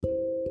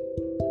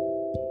Hello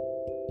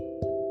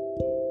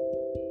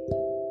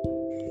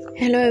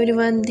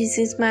everyone, this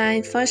is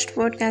my first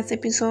podcast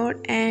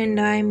episode and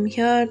I'm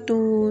here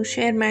to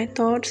share my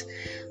thoughts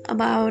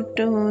about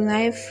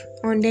life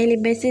on daily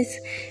basis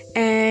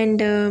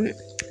and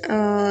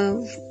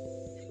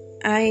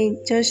I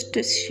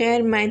just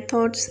share my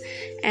thoughts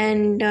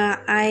and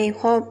I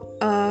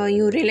hope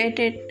you relate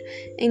it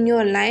in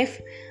your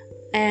life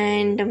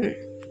and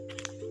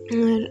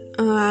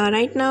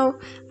right now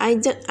I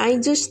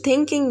just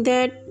thinking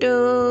that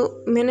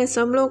मैंने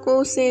सब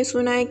लोगों से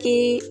सुना है कि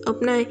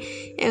अपना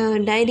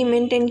diary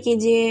maintain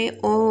कीजिए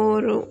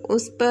और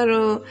उस पर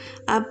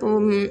आप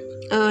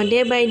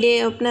डे बाय डे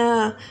अपना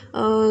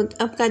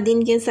आपका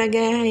दिन कैसा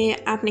गया है,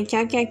 आपने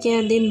क्या क्या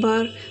किया दिन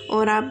भर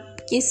और आप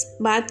किस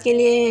बात के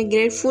लिए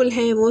ग्रेटफुल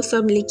हैं वो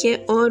सब लिखे।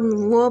 और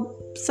वो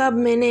सब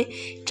मैंने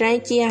ट्राई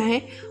किया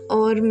है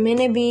और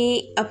मैंने भी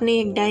अपनी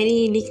एक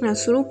डायरी लिखना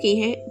शुरू की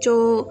है जो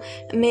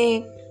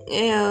मैं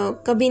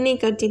कभी नहीं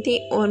करती थी।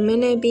 और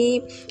मैंने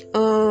भी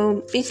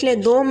पिछले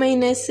 2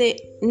 महीने से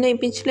नहीं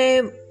पिछले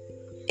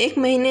 1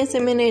 महीने से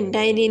मैंने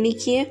डायरी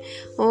लिखी है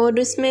और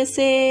उसमें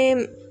से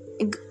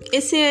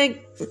ऐसे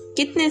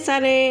कितने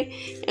सारे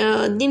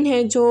दिन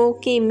हैं जो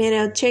कि मेरे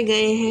अच्छे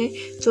गए हैं,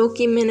 जो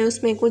कि मैंने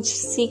उसमें कुछ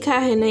सीखा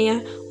है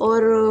नया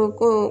और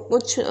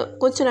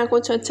कुछ ना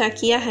कुछ अच्छा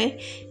किया है।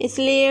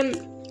 इसलिए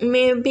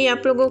मैं भी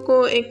आप लोगों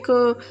को एक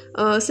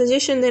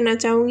सजेशन देना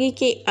चाहूँगी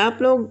कि आप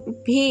लोग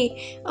भी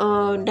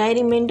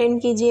डायरी मेंटेन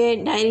कीजिए,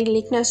 डायरी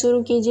लिखना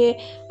शुरू कीजिए।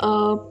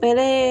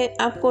 पहले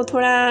आपको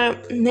थोड़ा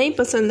नहीं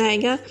पसंद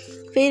आएगा,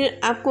 फिर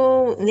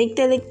आपको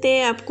लिखते लिखते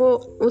आपको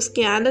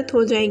उसकी आदत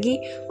हो जाएगी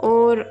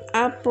और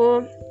आप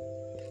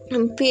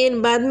फिर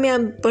बाद में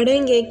आप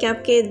पढ़ेंगे कि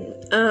आपके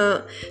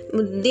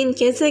दिन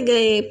कैसे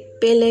गए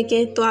पहले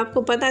के, तो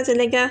आपको पता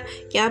चलेगा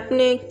कि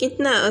आपने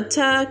कितना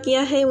अच्छा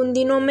किया है उन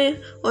दिनों में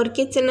और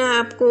कितना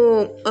आपको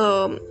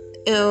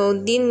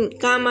दिन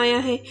काम आया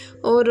है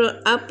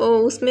और आप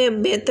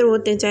उसमें बेहतर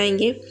होते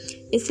जाएंगे।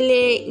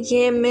 इसलिए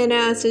ये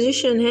मेरा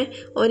सजेशन है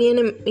और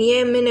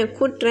ये मैंने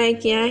खुद ट्राई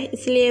किया है,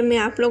 इसलिए मैं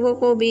आप लोगों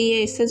को भी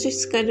ये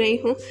सजेस्ट कर रही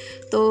हूँ।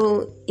 तो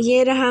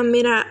ये रहा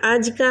मेरा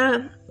आज का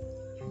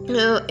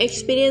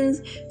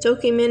एक्सपीरियंस जो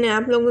कि मैंने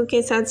आप लोगों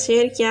के साथ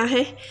शेयर किया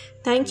है।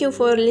 Thank you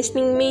for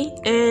listening me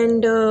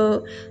and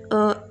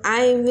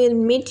I will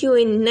meet you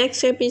in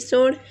next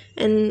episode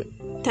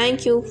and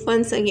thank you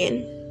once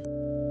again.